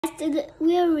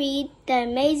We'll read The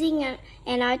Amazing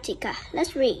Antarctica.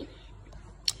 Let's read.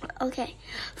 Okay.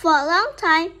 For a long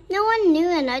time, no one knew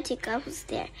Antarctica was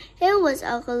there. It was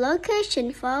a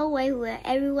location far away where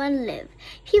everyone lived.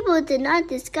 People did not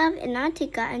discover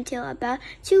Antarctica until about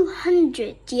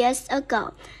 200 years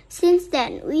ago. Since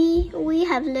then, we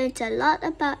have learned a lot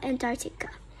about Antarctica.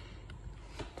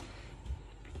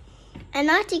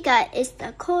 Antarctica is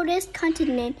the coldest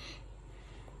continent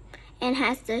and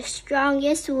has the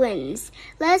strongest winds.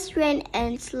 Less rain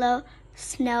and snow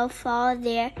fall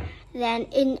there than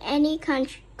in any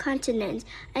continent.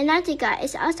 Antarctica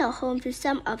is also home to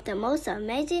some of the most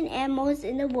amazing animals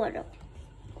in the world.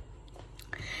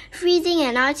 Freezing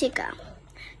Antarctica.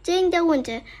 During the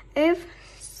winter,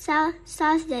 Earth's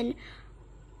southern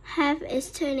half is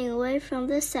turning away from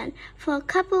the sun. For a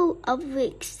couple of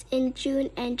weeks in June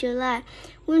and July,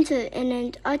 winter in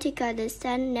Antarctica, the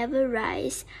sun never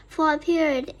rises. For a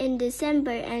period in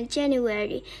December and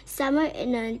January, summer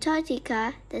in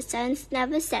Antarctica, the sun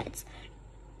never sets.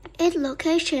 Its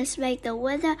locations make the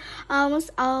weather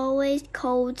almost always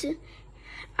cold,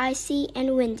 icy,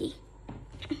 and windy.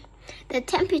 The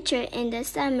temperature in the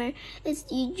summer is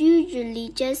usually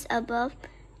just above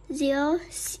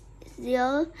 0.C.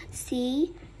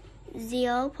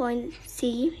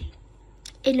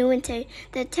 In winter,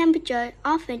 the temperature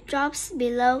often drops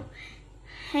below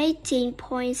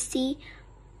 18.C.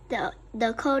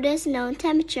 The coldest known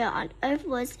temperature on Earth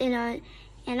was in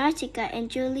Antarctica in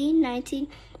July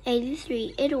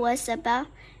 1983. It was about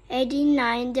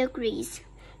 89 degrees.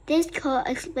 This cold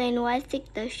explains why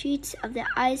thick the sheets of the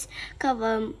ice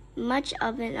cover much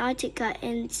of Antarctica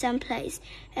in some places.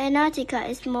 Antarctica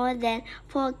is more than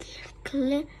 4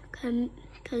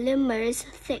 kilometers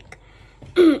thick.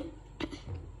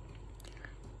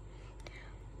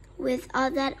 With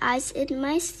all that ice, it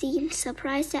might seem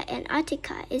surprising that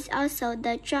Antarctica is also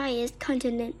the driest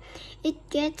continent. It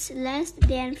gets less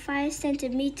than 5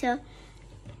 centimeters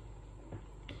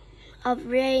of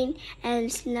rain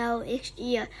and snow each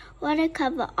year. Water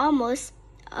covers almost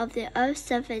of the Earth's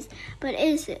surface, but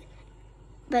it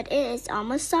is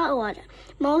almost salt water.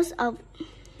 Most of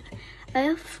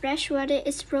Earth's fresh water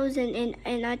is frozen in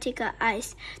Antarctica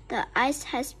ice. The ice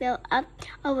has built up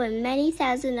over many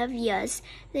thousands of years.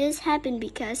 This happened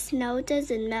because snow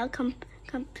doesn't melt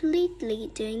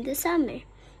completely during the summer.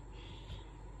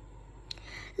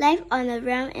 Life on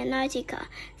around Antarctica.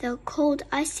 The cold,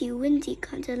 icy, windy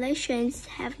conditions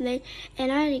have made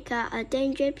Antarctica a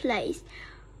dangerous place.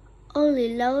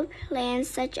 Only low plants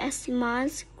such as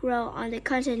moss grow on the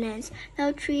continent.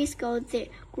 No trees grow there.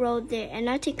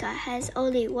 Antarctica has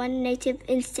only one native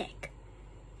insect.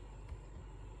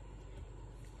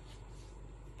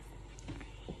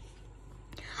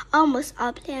 Almost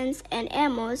all plants and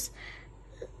animals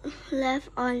left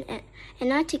on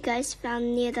Antarctica is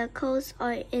found near the coast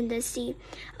or in the sea.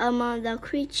 Among the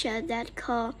creatures that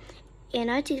call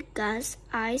Antarctica's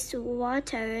ice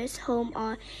waters home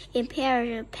are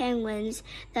emperor penguins,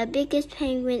 the biggest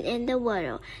penguin in the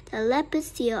world. The leopard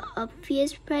seal, a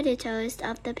fierce predator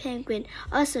of the penguin,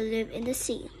 also live in the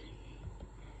sea.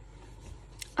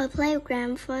 A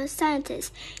playground for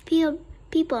scientists.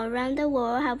 People around the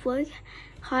world have worked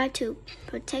hard to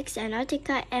protect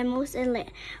Antarctica animals and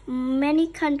land. Many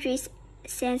countries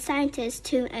send scientists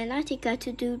to Antarctica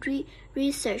to do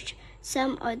research.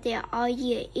 Some are there all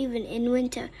year, even in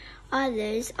winter.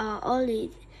 Others are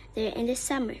only there in the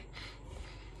summer.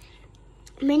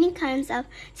 Many kinds of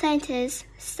scientists.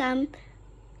 Some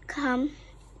come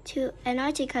to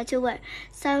Antarctica to work.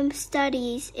 Some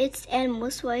study its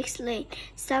animals for explain.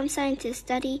 Some scientists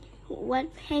study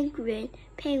what penguin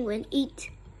eat.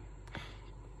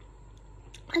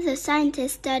 Other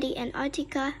scientists study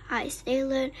Antarctica ice. They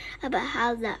learn about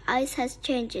how the ice has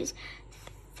changed.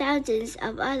 Thousands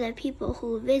of other people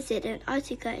who visit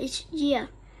Antarctica each year.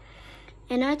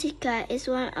 Antarctica is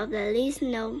one of the least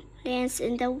known lands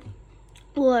in the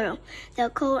world. The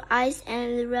cold ice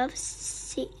and the rough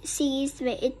seas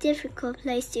make it a difficult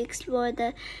place to explore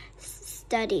the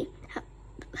study.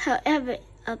 However,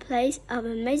 a place of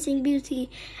amazing beauty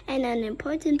and an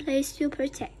important place to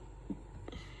protect.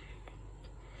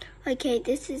 Okay,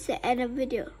 this is the end of the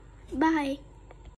video. Bye.